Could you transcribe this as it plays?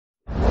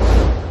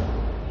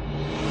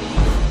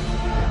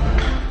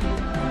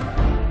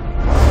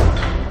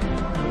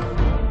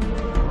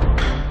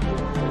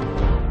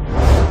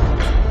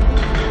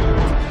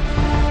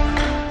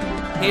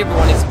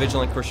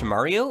Vigilant Christian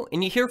Mario,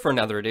 and you're here for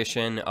another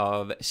edition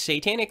of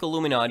Satanic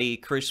Illuminati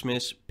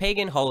Christmas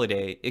Pagan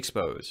Holiday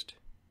Exposed.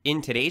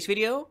 In today's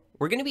video,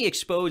 we're going to be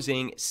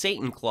exposing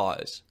Satan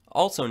Claus,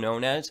 also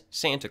known as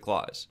Santa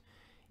Claus.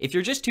 If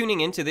you're just tuning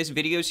into this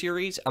video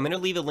series, I'm going to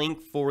leave a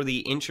link for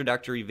the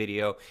introductory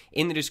video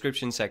in the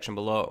description section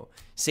below.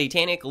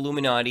 Satanic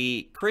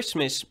Illuminati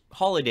Christmas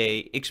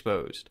Holiday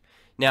Exposed.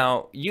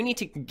 Now, you need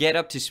to get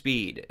up to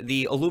speed.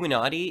 The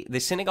Illuminati, the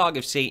Synagogue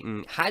of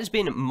Satan, has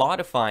been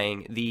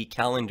modifying the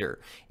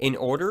calendar in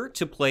order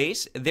to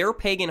place their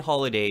pagan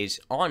holidays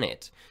on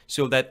it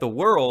so that the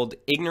world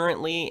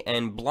ignorantly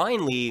and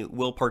blindly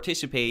will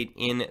participate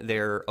in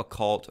their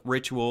occult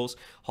rituals,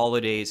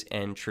 holidays,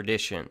 and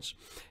traditions.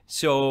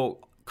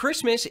 So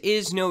Christmas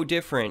is no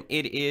different.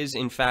 It is,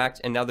 in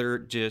fact, another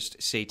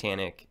just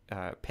satanic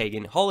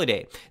pagan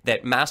holiday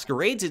that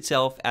masquerades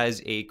itself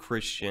as a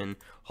Christian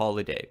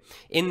holiday.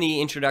 In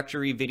the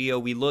introductory video,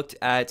 we looked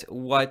at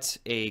what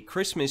a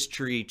Christmas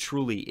tree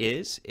truly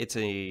is. It's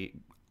a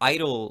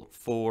idol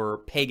for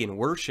pagan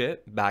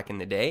worship back in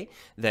the day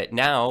that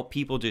now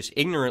people just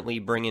ignorantly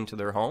bring into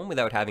their home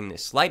without having the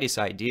slightest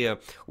idea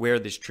where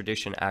this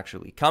tradition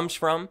actually comes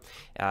from.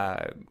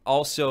 Here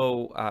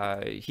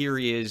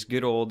is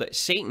good old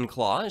Satan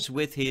Claus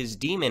with his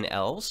demon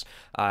elves.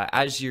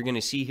 As you're going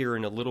to see here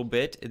in a little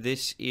bit,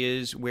 this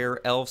is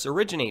where elves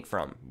originate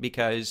from,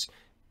 because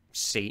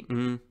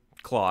Satan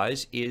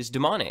Claus is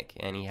demonic,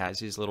 and he has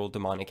his little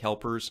demonic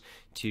helpers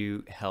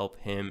to help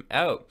him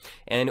out.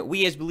 And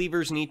we as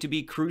believers need to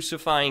be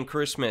crucifying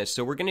Christmas.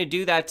 So we're going to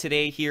do that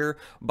today here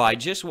by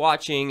just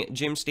watching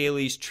Jim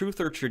Staley's Truth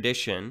or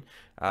Tradition.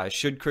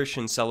 Should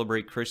Christians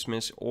celebrate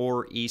Christmas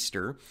or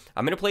Easter?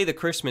 I'm going to play the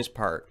Christmas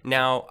part.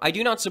 Now, I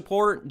do not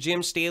support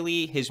Jim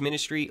Staley, his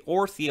ministry,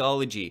 or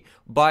theology,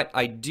 but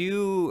I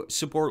do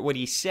support what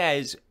he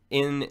says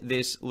in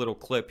this little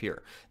clip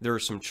here.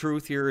 There's some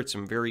truth here, it's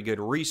some very good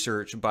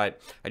research, but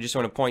I just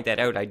want to point that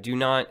out. I do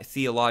not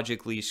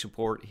theologically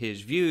support his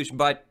views,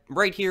 but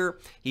right here,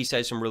 he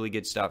says some really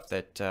good stuff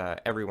that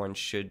everyone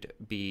should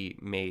be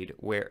made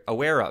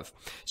aware of.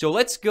 So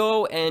let's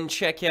go and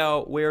check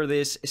out where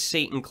this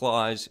Satan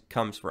Claus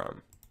comes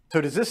from.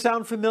 So does this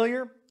sound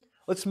familiar?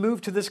 Let's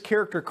move to this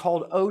character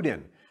called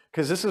Odin,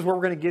 because this is where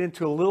we're going to get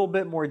into a little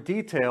bit more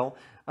detail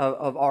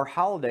of our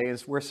holiday,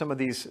 is where some of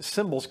these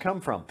symbols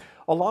come from.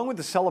 Along with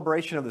the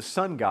celebration of the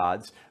sun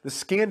gods, the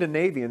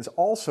Scandinavians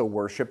also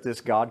worshiped this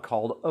god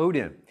called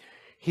Odin.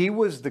 He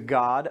was the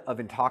god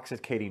of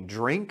intoxicating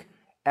drink,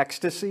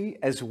 ecstasy,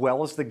 as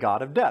well as the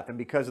god of death. And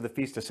because of the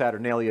Feast of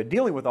Saturnalia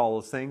dealing with all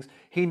those things,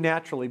 he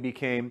naturally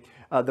became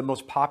the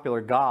most popular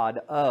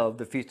god of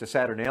the Feast of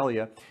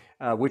Saturnalia,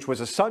 which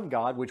was a sun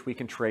god, which we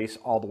can trace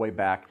all the way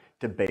back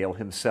to Baal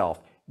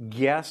himself.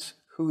 Guess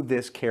who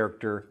this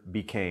character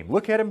became?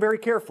 Look at him very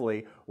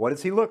carefully. What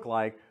does he look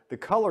like? The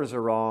colors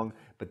are wrong,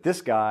 but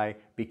this guy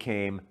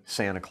became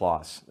Santa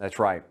Claus. That's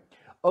right.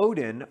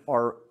 Odin,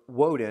 or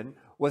Woden,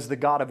 was the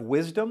god of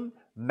wisdom,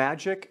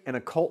 magic, and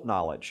occult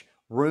knowledge,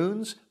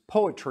 runes,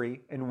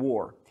 poetry, and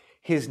war.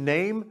 His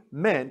name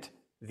meant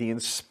the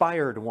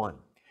inspired one.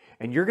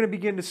 And you're going to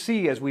begin to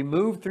see, as we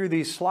move through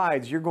these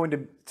slides, you're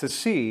going to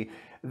see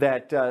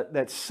that,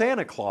 that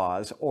Santa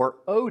Claus, or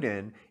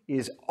Odin,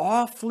 is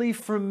awfully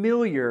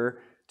familiar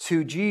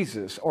to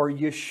Jesus, or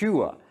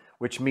Yeshua,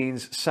 which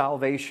means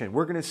salvation.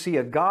 We're going to see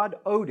a god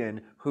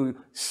Odin who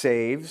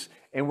saves,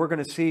 and we're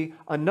going to see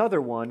another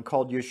one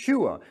called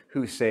Yeshua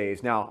who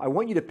saves. Now, I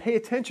want you to pay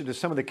attention to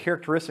some of the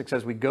characteristics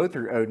as we go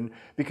through Odin,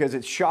 because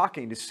it's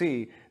shocking to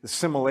see the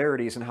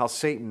similarities and how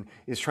Satan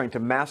is trying to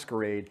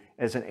masquerade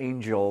as an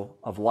angel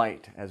of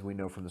light, as we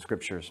know from the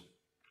scriptures.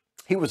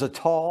 He was a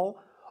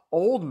tall,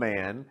 old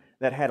man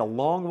that had a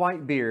long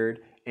white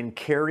beard and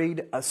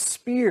carried a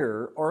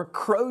spear or a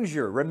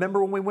crozier.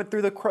 Remember when we went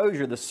through the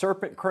crozier, the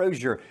serpent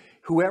crozier?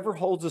 Whoever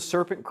holds a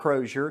serpent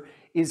crozier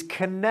is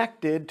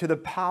connected to the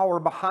power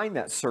behind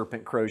that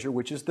serpent crozier,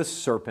 which is the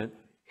serpent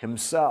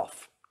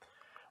himself.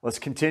 Let's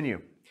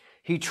continue.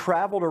 He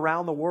traveled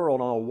around the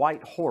world on a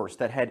white horse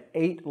that had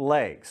 8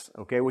 legs,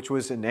 okay, which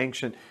was in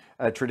ancient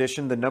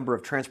tradition the number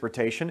of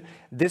transportation.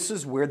 This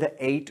is where the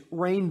 8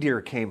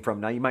 reindeer came from.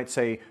 Now you might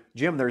say,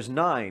 Jim, there's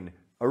 9.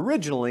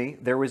 Originally,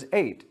 there was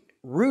 8.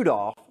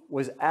 Rudolph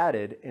was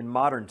added in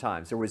modern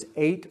times. There was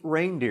 8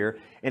 reindeer,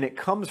 and it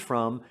comes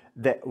from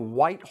that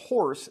white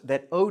horse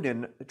that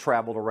Odin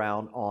traveled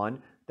around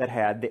on that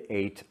had the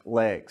 8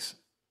 legs.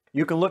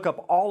 You can look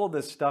up all of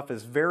this stuff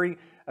as very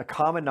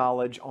common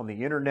knowledge on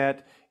the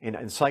internet, in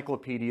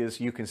encyclopedias.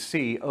 You can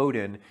see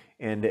Odin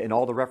and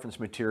all the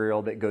reference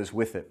material that goes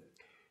with it.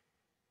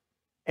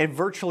 And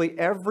virtually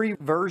every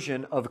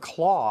version of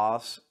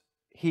Claus,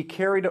 he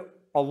carried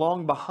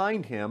along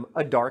behind him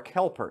a dark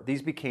helper.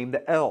 These became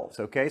the elves,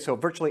 okay? So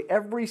virtually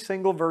every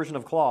single version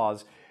of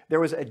Claus, there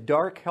was a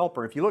dark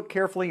helper. If you look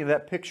carefully in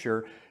that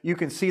picture, you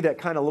can see that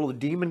kind of little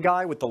demon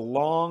guy with the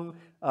long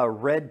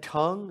red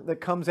tongue that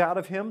comes out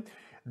of him.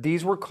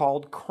 These were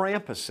called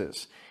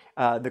Krampuses.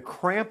 The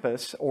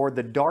Krampus, or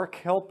the dark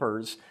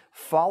helpers,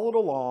 followed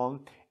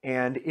along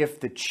And if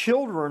the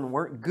children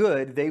weren't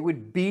good, they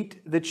would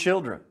beat the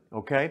children,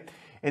 okay?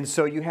 And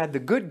so you had the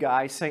good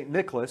guy, St.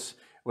 Nicholas,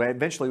 who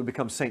eventually would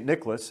become St.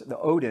 Nicholas, the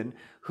Odin,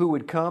 who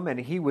would come and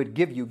he would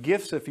give you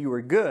gifts if you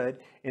were good,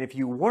 and if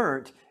you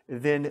weren't,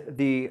 then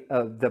the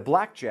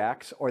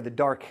blackjacks or the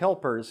dark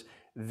helpers,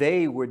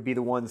 they would be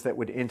the ones that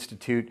would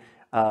institute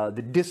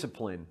the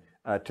discipline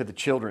to the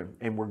children,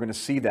 and we're going to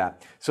see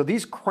that. So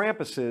these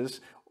Krampuses,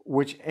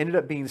 which ended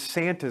up being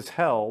Santa's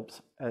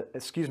elves,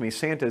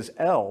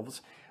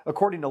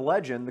 according to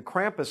legend, the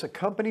Krampus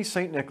accompanies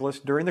St. Nicholas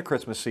during the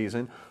Christmas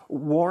season,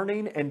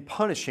 warning and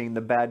punishing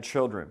the bad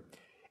children.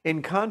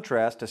 In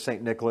contrast to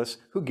St. Nicholas,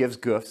 who gives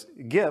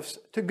gifts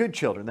to good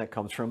children. That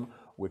comes from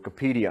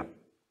Wikipedia.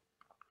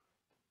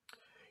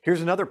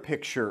 Here's another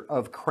picture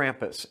of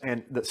Krampus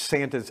and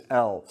Santa's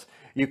elves.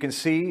 You can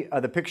see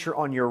the picture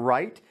on your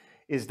right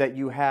is that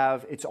you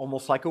have, it's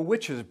almost like a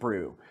witch's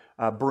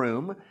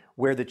broom,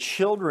 where the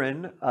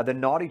children, the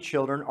naughty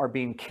children, are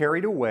being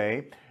carried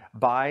away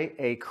by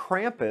a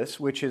Krampus,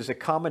 which is a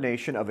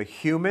combination of a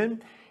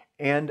human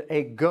and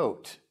a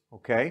goat,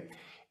 okay?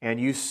 And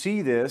you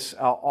see this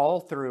all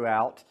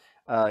throughout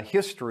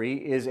history,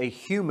 is a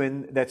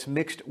human that's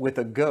mixed with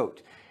a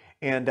goat.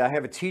 And I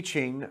have a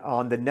teaching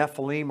on the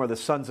Nephilim, or the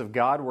sons of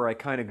God, where I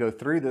kind of go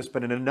through this,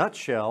 but in a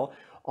nutshell,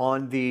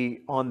 on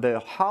the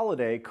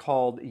holiday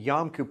called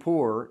Yom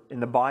Kippur in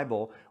the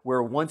Bible,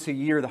 where once a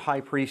year the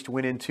high priest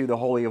went into the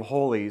Holy of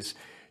Holies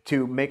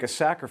to make a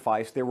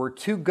sacrifice, there were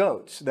two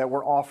goats that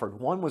were offered.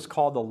 One was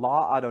called the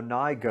La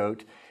Adonai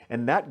goat,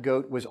 and that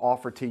goat was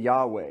offered to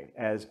Yahweh,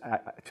 as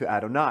to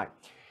Adonai.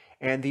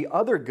 And the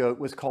other goat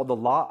was called the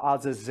La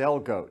Azazel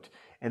goat.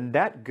 And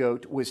that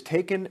goat was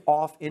taken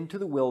off into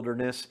the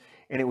wilderness,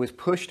 and it was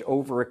pushed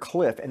over a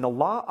cliff. And the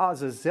La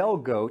Azazel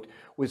goat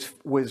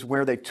was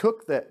where they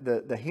took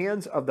the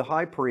hands of the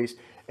high priest,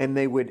 and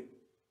they would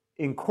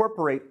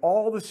incorporate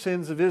all the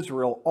sins of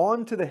Israel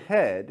onto the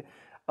head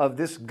of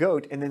this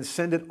goat and then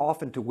send it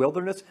off into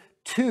wilderness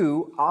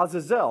to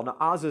Azazel. Now,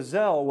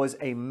 Azazel was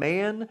a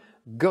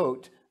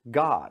man-goat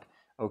god,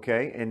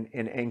 okay,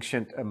 in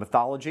ancient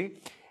mythology.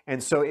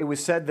 And so it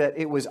was said that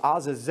it was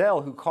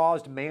Azazel who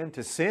caused man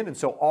to sin, and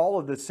so all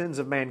of the sins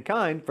of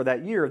mankind for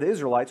that year, the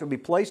Israelites, would be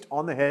placed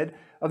on the head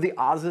of the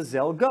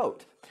Azazel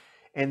goat.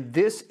 And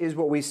this is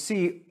what we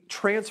see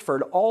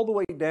transferred all the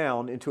way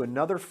down into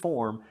another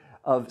form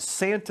of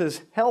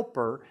Santa's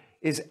helper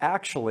is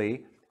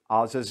actually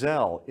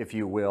Azazel, if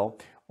you will,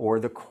 or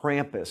the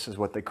Krampus is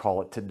what they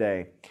call it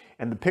today.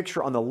 And the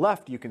picture on the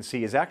left you can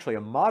see is actually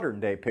a modern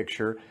day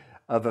picture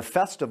of a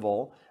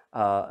festival,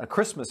 a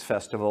Christmas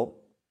festival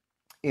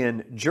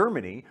in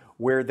Germany,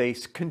 where they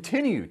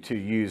continue to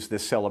use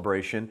this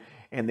celebration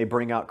and they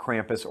bring out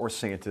Krampus or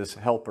Santa's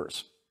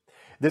helpers.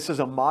 This is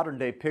a modern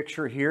day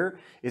picture here.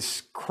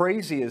 As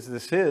crazy as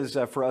this is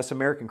for us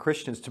American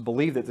Christians to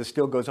believe that this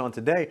still goes on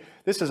today,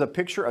 this is a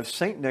picture of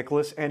St.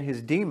 Nicholas and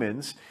his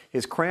demons,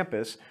 his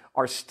Krampus,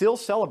 are still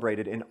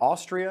celebrated in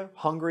Austria,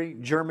 Hungary,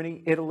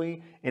 Germany,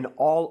 Italy, and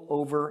all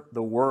over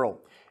the world.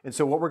 And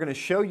so what we're going to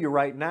show you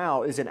right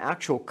now is an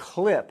actual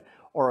clip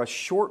or a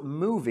short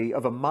movie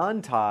of a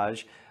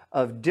montage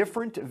of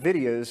different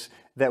videos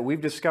that we've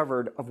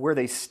discovered of where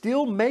they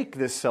still make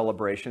this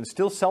celebration,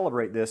 still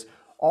celebrate this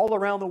all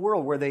around the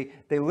world, where they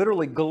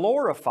literally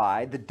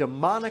glorify the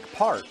demonic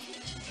part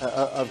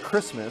of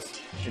Christmas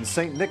and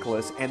St.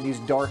 Nicholas and these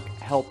dark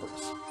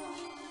helpers.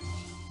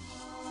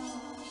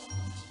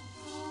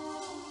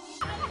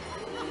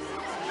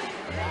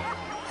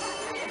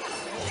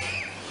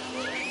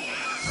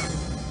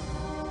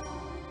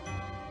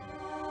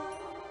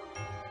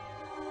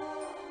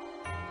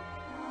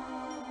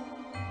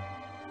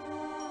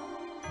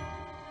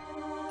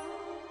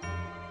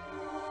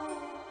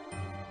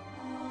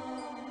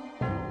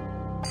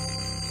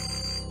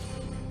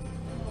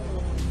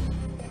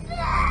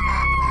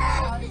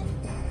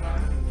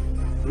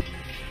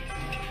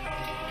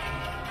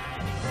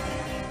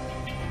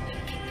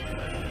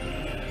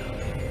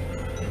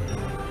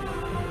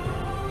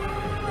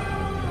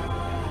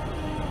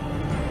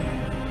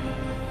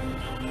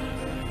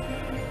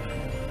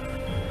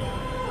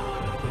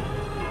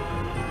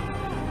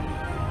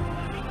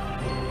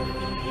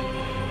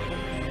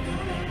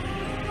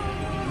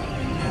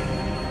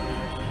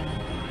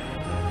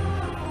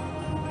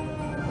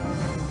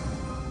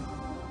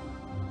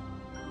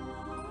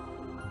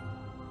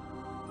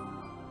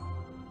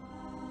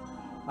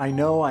 I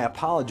know, I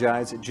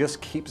apologize, it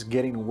just keeps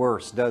getting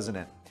worse, doesn't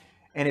it?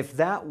 And if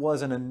that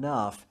wasn't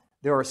enough,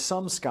 there are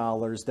some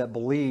scholars that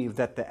believe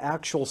that the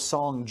actual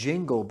song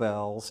Jingle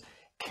Bells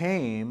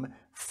came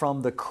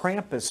from the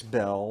Krampus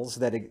bells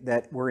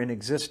that were in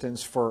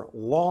existence for a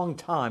long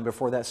time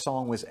before that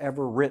song was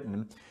ever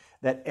written,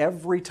 that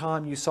every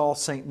time you saw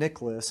St.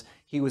 Nicholas,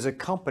 he was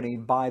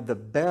accompanied by the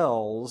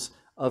bells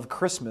of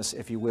Christmas,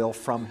 if you will,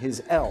 from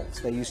his elves.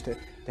 They used to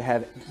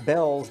have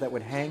bells that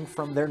would hang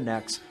from their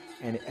necks,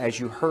 and as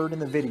you heard in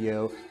the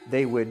video,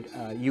 they would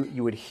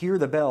you would hear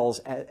the bells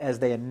as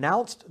they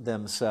announced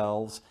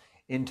themselves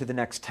into the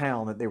next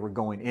town that they were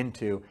going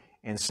into.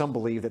 And some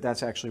believe that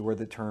that's actually where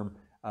the term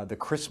the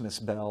Christmas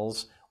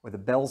bells or the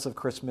bells of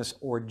Christmas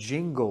or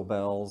jingle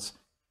bells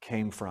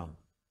came from.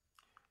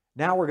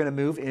 Now we're going to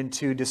move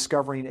into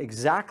discovering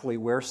exactly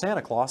where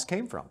Santa Claus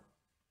came from.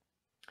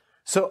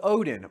 So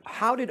Odin,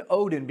 how did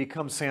Odin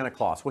become Santa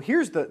Claus? Well,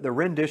 here's the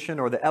rendition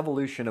or the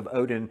evolution of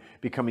Odin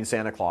becoming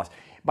Santa Claus.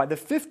 By the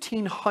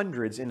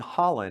 1500s in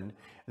Holland,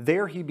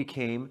 there he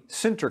became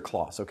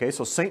Sinterklaas. Okay,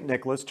 so St.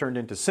 Nicholas turned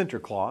into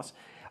Sinterklaas,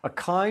 a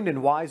kind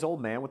and wise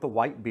old man with a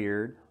white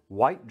beard,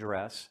 white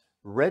dress,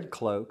 red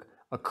cloak,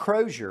 a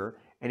crozier,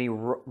 and he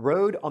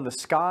rode on the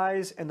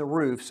skies and the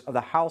roofs of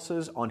the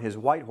houses on his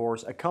white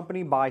horse,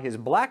 accompanied by his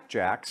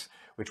blackjacks,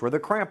 which were the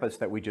Krampus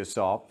that we just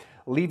saw,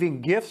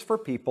 leaving gifts for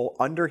people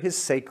under his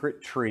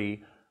sacred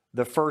tree,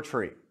 the fir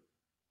tree.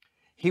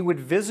 He would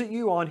visit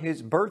you on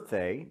his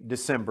birthday,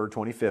 December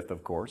 25th,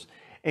 of course,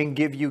 and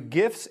give you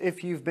gifts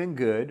if you've been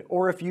good,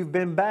 or if you've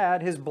been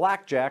bad, his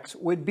blackjacks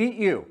would beat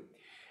you.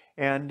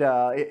 And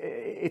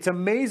it's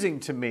amazing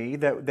to me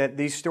that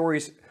these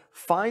stories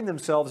find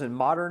themselves in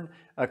modern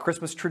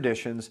Christmas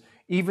traditions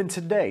even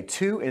today.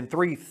 2,000 and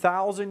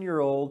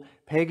 3,000-year-old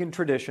pagan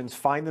traditions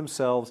find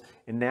themselves,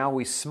 and now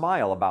we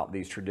smile about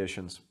these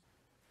traditions.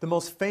 The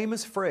most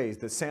famous phrase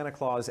that Santa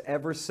Claus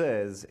ever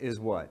says is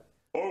what?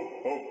 Ho,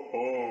 ho,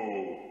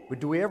 ho. But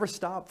do we ever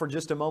stop for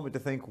just a moment to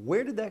think,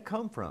 where did that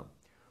come from?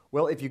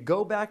 Well, if you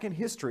go back in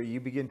history, you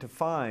begin to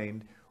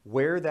find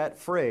where that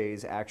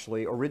phrase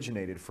actually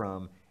originated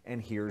from,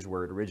 and here's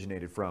where it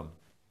originated from.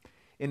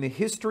 In the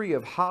history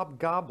of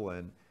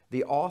Hobgoblin,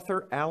 the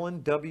author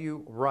Alan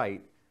W.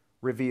 Wright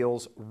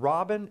reveals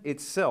Robin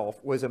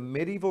itself was a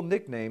medieval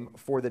nickname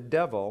for the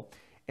devil,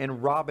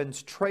 and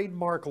Robin's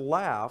trademark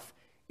laugh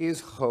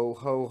is ho,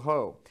 ho,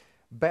 ho.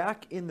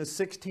 Back in the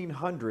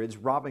 1600s,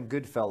 Robin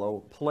Goodfellow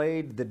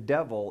played the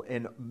devil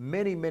in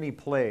many, many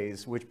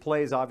plays, which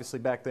plays obviously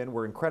back then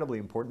were incredibly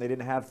important. They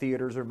didn't have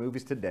theaters or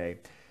movies today.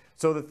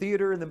 So the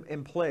theater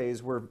and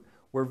plays were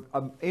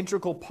an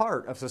integral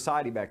part of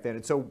society back then.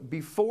 And so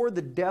before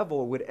the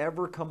devil would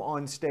ever come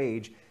on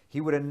stage,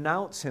 he would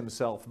announce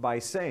himself by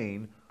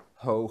saying,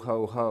 ho,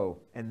 ho, ho.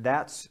 And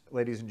that's,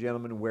 ladies and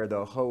gentlemen, where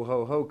the ho,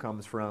 ho, ho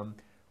comes from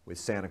with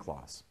Santa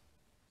Claus.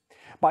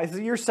 By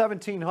the year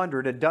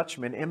 1700, a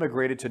Dutchman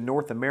immigrated to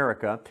North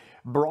America,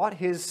 brought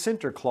his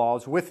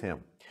Sinterklaas with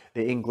him.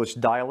 The English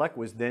dialect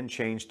was then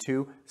changed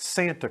to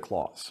Santa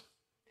Claus.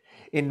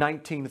 In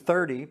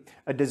 1930,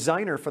 a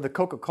designer for the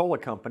Coca-Cola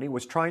Company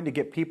was trying to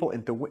get people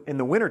in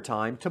the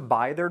wintertime to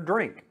buy their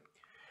drink.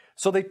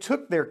 So they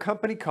took their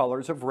company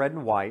colors of red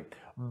and white,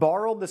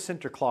 borrowed the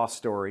Sinterklaas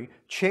story,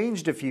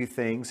 changed a few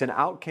things, and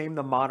out came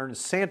the modern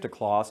Santa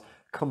Claus,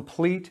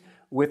 complete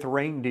with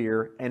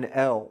reindeer and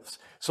elves.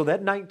 So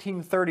that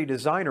 1930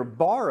 designer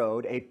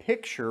borrowed a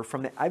picture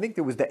from I think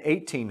it was the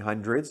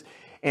 1800s,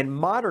 and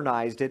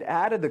modernized it,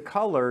 added the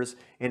colors,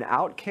 and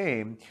out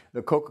came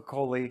the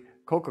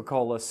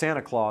Coca-Cola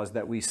Santa Claus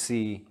that we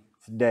see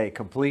today,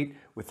 complete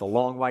with the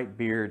long white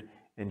beard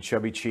and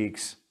chubby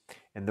cheeks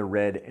and the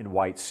red and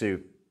white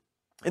suit.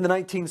 In the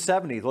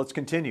 1970s, let's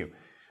continue.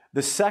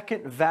 The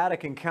Second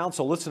Vatican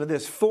Council, listen to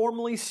this,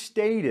 formally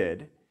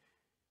stated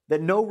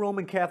that no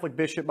Roman Catholic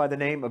bishop by the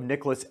name of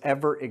Nicholas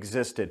ever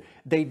existed.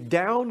 They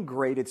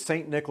downgraded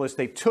St. Nicholas.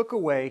 They took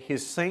away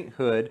his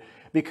sainthood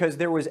because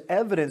there was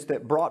evidence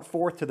that brought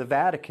forth to the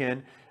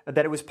Vatican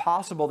that it was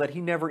possible that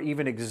he never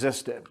even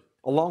existed,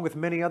 along with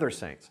many other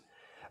saints.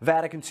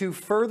 Vatican II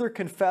further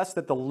confessed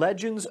that the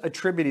legends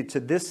attributed to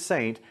this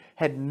saint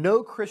had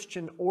no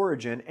Christian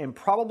origin and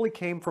probably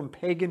came from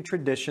pagan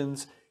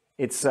traditions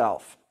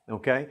itself.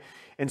 Okay?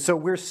 And so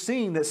we're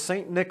seeing that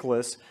St.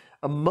 Nicholas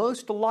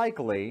most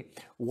likely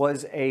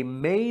was a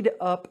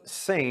made-up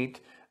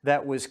saint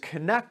that was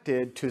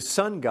connected to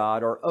sun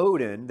god or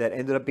Odin, that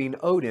ended up being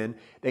Odin.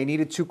 They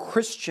needed to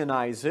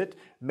Christianize it,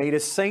 made a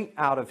saint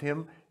out of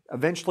him.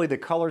 Eventually the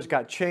colors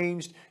got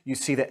changed. You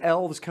see the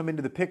elves come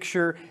into the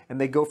picture, and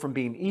they go from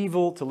being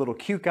evil to little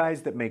cute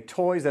guys that make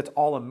toys. That's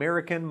all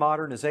American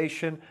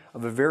modernization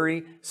of a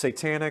very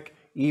satanic,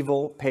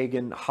 evil,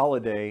 pagan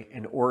holiday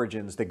and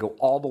origins that go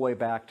all the way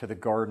back to the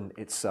garden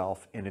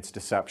itself and its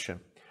deception.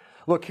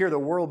 Look here, the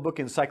World Book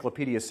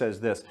Encyclopedia says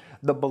this: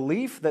 the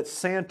belief that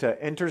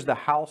Santa enters the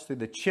house through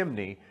the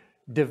chimney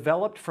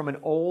developed from an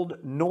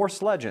old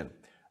Norse legend.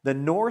 The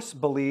Norse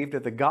believed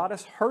that the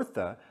goddess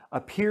Hertha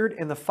appeared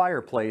in the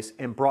fireplace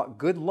and brought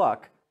good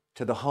luck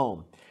to the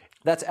home.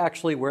 That's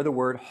actually where the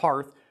word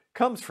hearth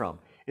comes from.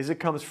 It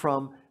comes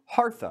from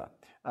Hertha,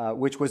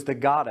 which was the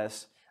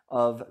goddess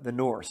of the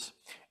Norse.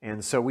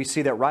 And so we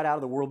see that right out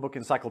of the World Book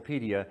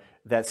Encyclopedia,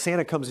 that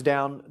Santa comes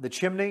down the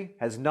chimney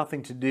has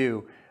nothing to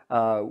do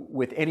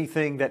with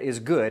anything that is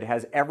good,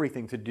 has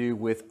everything to do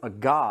with a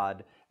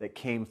God that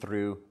came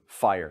through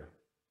fire.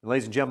 And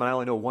ladies and gentlemen, I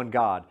only know one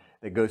God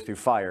that goes through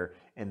fire,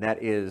 and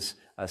that is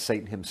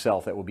Satan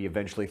himself, that will be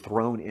eventually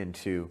thrown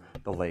into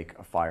the lake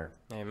of fire.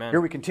 Amen. Here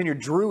we continue.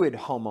 Druid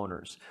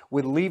homeowners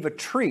would leave a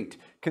treat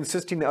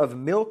consisting of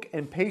milk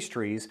and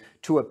pastries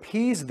to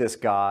appease this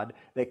god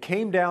that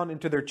came down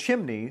into their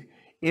chimney,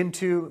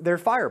 into their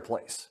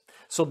fireplace.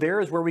 So there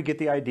is where we get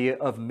the idea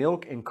of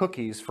milk and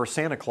cookies for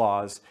Santa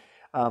Claus.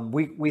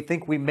 We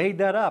think we made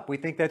that up. We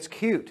think that's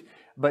cute.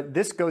 But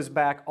this goes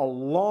back a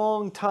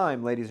long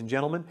time, ladies and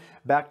gentlemen,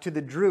 back to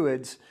the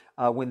Druids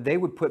when they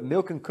would put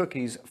milk and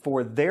cookies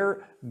for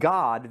their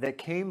god that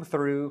came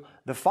through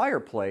the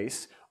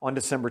fireplace on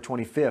December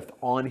 25th,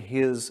 on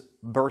his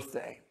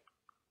birthday.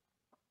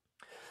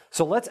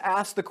 So let's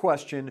ask the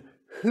question,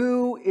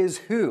 who is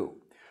who?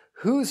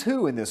 Who's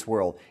who in this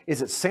world?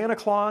 Is it Santa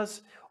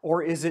Claus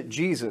or is it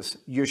Jesus,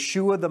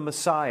 Yeshua the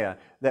Messiah,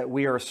 that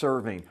we are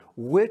serving?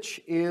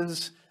 Which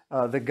is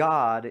the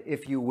God,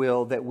 if you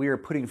will, that we are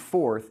putting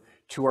forth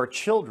to our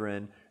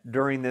children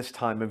during this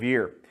time of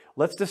year?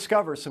 Let's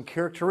discover some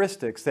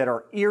characteristics that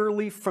are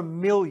eerily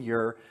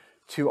familiar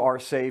to our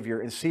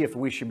Savior and see if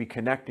we should be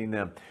connecting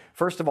them.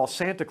 First of all,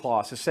 Santa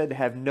Claus is said to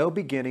have no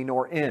beginning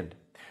or end.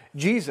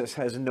 Jesus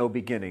has no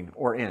beginning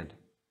or end.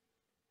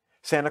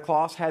 Santa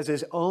Claus has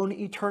his own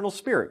eternal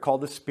spirit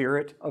called the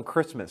Spirit of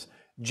Christmas.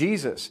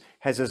 Jesus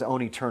has his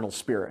own eternal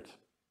spirit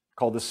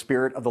called the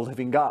Spirit of the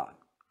living God.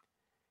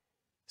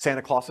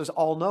 Santa Claus is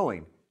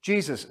all-knowing.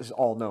 Jesus is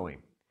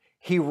all-knowing.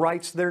 He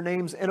writes their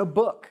names in a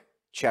book,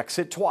 checks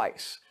it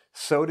twice.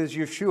 So does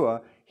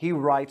Yeshua. He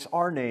writes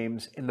our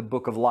names in the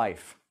book of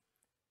life.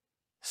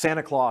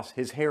 Santa Claus,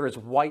 his hair is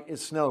white as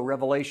snow.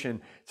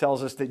 Revelation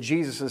tells us that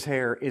Jesus'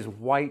 hair is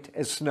white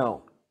as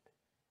snow.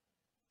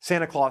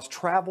 Santa Claus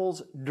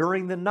travels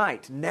during the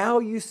night. Now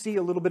you see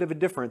a little bit of a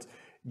difference.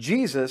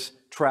 Jesus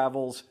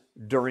travels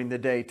during the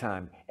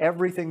daytime.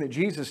 Everything that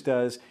Jesus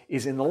does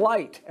is in the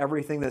light.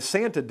 Everything that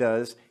Santa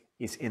does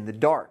is in the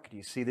dark. Do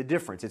you see the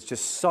difference? It's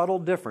just subtle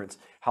difference.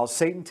 How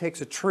Satan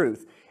takes a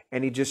truth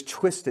and he just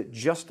twists it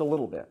just a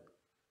little bit.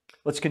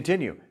 Let's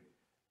continue.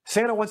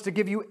 Santa wants to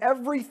give you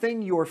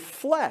everything your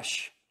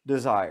flesh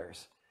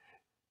desires.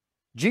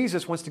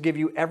 Jesus wants to give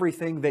you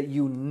everything that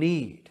you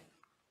need.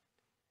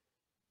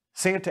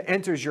 Santa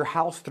enters your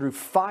house through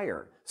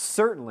fire.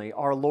 Certainly,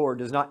 our Lord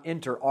does not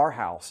enter our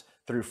house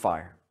through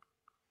fire.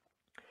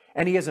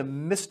 And he has a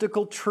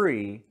mystical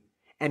tree,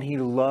 and he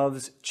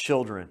loves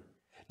children.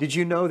 Did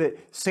you know that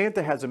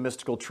Santa has a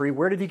mystical tree?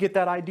 Where did he get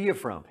that idea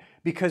from?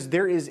 Because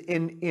there is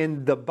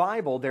in the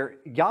Bible,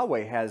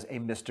 Yahweh has a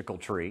mystical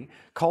tree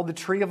called the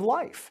tree of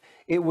life.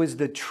 It was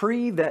the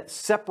tree that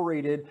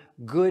separated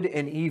good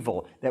and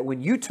evil, that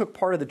when you took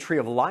part of the tree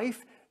of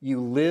life, you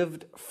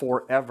lived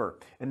forever.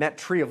 And that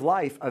tree of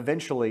life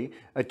eventually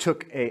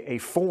took a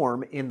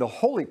form in the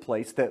holy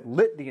place that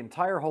lit the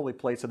entire holy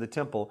place of the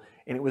temple,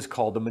 and it was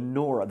called the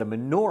menorah. The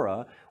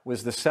menorah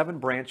was the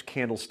 7-branch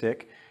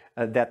candlestick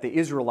that the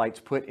Israelites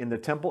put in the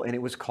temple, and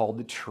it was called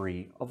the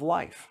tree of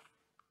life.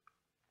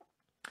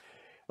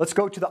 Let's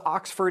go to the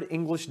Oxford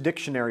English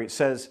Dictionary. It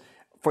says,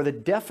 for the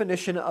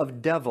definition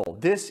of devil,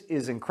 this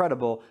is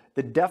incredible.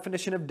 The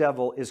definition of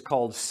devil is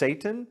called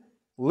Satan,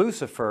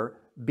 Lucifer,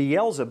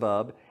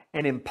 Beelzebub,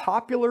 and in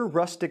popular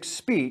rustic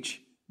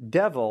speech,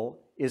 devil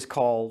is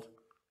called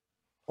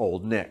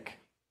Old Nick.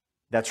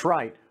 That's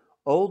right,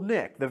 Old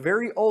Nick, the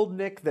very Old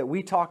Nick that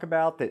we talk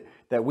about,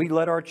 that we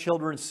let our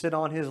children sit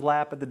on his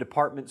lap at the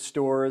department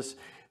stores,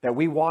 that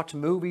we watch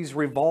movies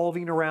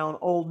revolving around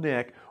Old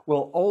Nick.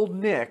 Well, Old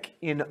Nick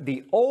in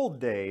the old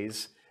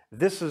days,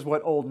 this is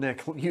what Old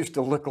Nick used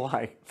to look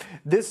like.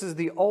 This is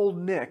the Old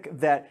Nick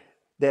that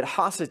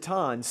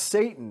Hasatan,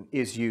 Satan,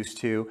 is used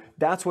to.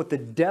 That's what the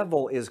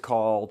devil is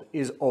called,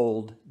 is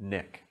Old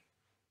Nick.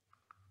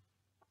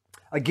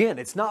 Again,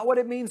 it's not what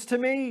it means to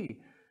me.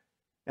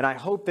 And I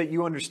hope that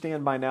you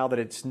understand by now that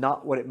it's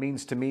not what it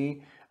means to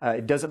me.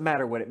 It doesn't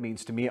matter what it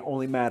means to me. It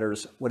only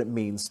matters what it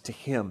means to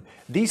him.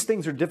 These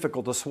things are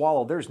difficult to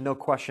swallow. There's no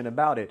question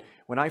about it.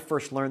 When I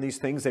first learned these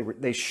things,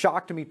 they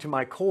shocked me to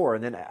my core.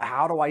 And then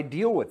how do I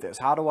deal with this?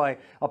 How do I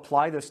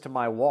apply this to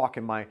my walk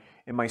in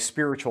my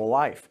spiritual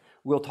life?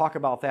 We'll talk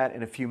about that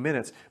in a few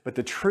minutes. But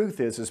the truth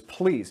is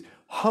please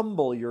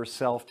humble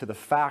yourself to the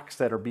facts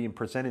that are being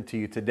presented to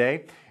you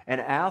today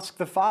and ask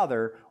the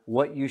Father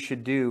what you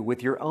should do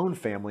with your own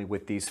family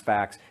with these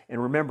facts.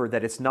 And remember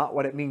that it's not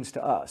what it means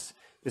to us.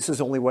 This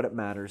is only what it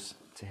matters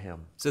to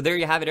him. So there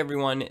you have it,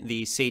 everyone,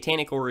 the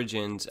satanic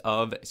origins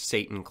of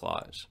Satan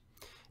Claus.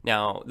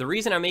 Now, the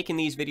reason I'm making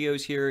these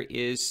videos here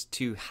is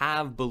to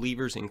have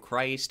believers in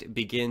Christ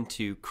begin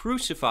to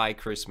crucify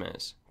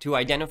Christmas, to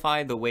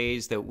identify the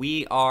ways that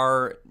we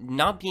are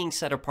not being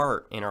set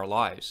apart in our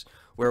lives,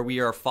 where we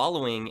are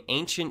following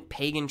ancient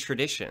pagan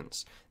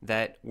traditions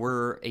that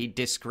were a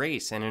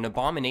disgrace and an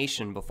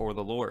abomination before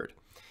the Lord,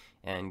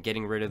 and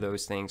getting rid of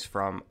those things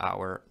from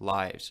our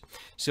lives.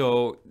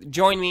 So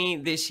join me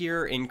this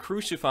year in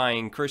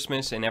crucifying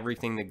Christmas and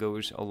everything that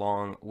goes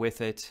along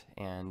with it,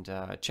 and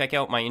check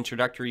out my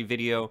introductory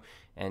video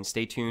and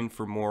stay tuned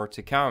for more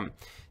to come.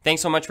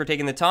 Thanks so much for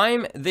taking the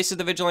time. This is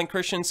the Vigilant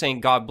Christian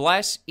saying God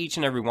bless each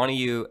and every one of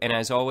you, and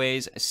as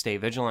always, stay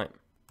vigilant.